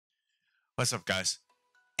What's up, guys?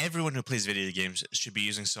 Everyone who plays video games should be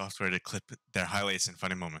using software to clip their highlights and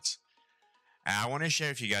funny moments. And I want to share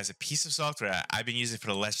with you guys a piece of software I've been using for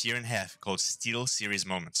the last year and a half called SteelSeries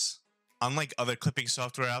Moments. Unlike other clipping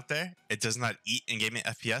software out there, it does not eat in-game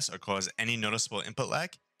FPS or cause any noticeable input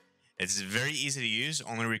lag. It's very easy to use,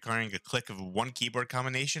 only requiring a click of one keyboard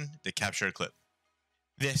combination to capture a clip.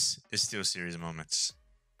 This is SteelSeries Moments.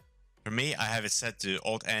 For me, I have it set to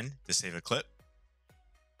Alt-N to save a clip.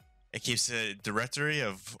 It keeps a directory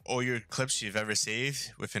of all your clips you've ever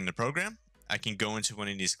saved within the program. I can go into one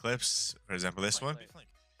of these clips, for example, this one.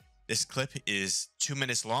 This clip is 2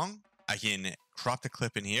 minutes long. I can crop the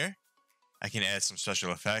clip in here. I can add some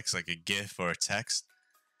special effects like a GIF or a text.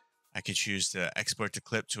 I can choose to export the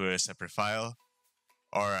clip to a separate file,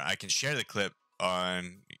 or I can share the clip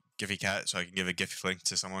on GiphyCat, so I can give a GIF link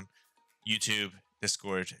to someone, YouTube,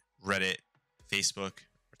 Discord, Reddit, Facebook,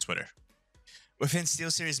 or Twitter. Within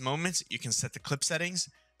SteelSeries Moments, you can set the clip settings,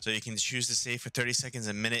 so you can choose to save for 30 seconds,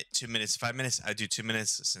 a minute, 2 minutes, 5 minutes. I do 2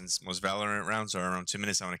 minutes since most Valorant rounds are around 2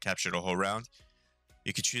 minutes. I want to capture the whole round.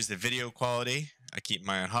 You can choose the video quality. I keep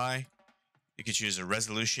mine on high. You can choose a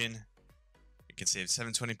resolution. You can save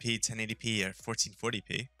 720p, 1080p, or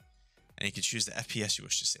 1440p. And you can choose the FPS you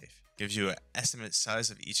wish to save. It gives you an estimate size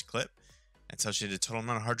of each clip and tells you the total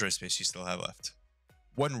amount of hard drive space you still have left.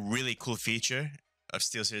 One really cool feature of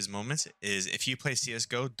SteelSeries Moments is if you play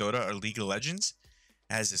CSGO, Dota, or League of Legends,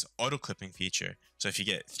 it has this auto clipping feature. So if you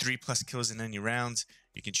get 3+ kills in any round,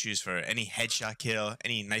 you can choose for any headshot kill,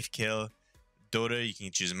 any knife kill. Dota, you can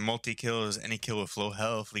choose multi kills, any kill with low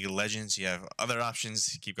health. League of Legends, you have other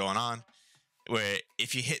options. Keep going on. Where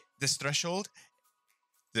if you hit this threshold,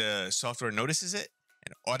 the software notices it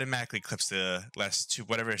and automatically clips the last two,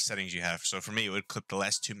 whatever settings you have. So for me, it would clip the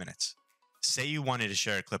last 2 minutes. Say you wanted to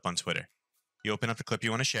share a clip on Twitter. You open up the clip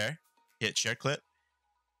you want to share, hit share clip,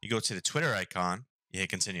 you go to the Twitter icon, you hit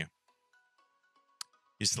continue.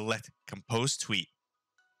 You select compose tweet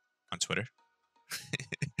on Twitter.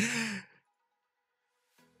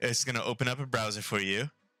 It's going to open up a browser for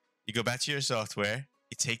you. You go back to your software,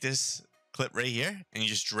 you take this clip right here, and you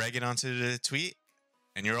just drag it onto the tweet,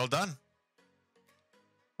 and you're all done.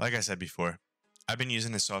 Like I said before, I've been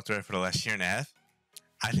using this software for the last year and a half.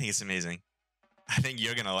 I think it's amazing. I think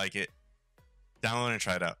you're going to like it. Download and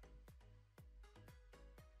try it out.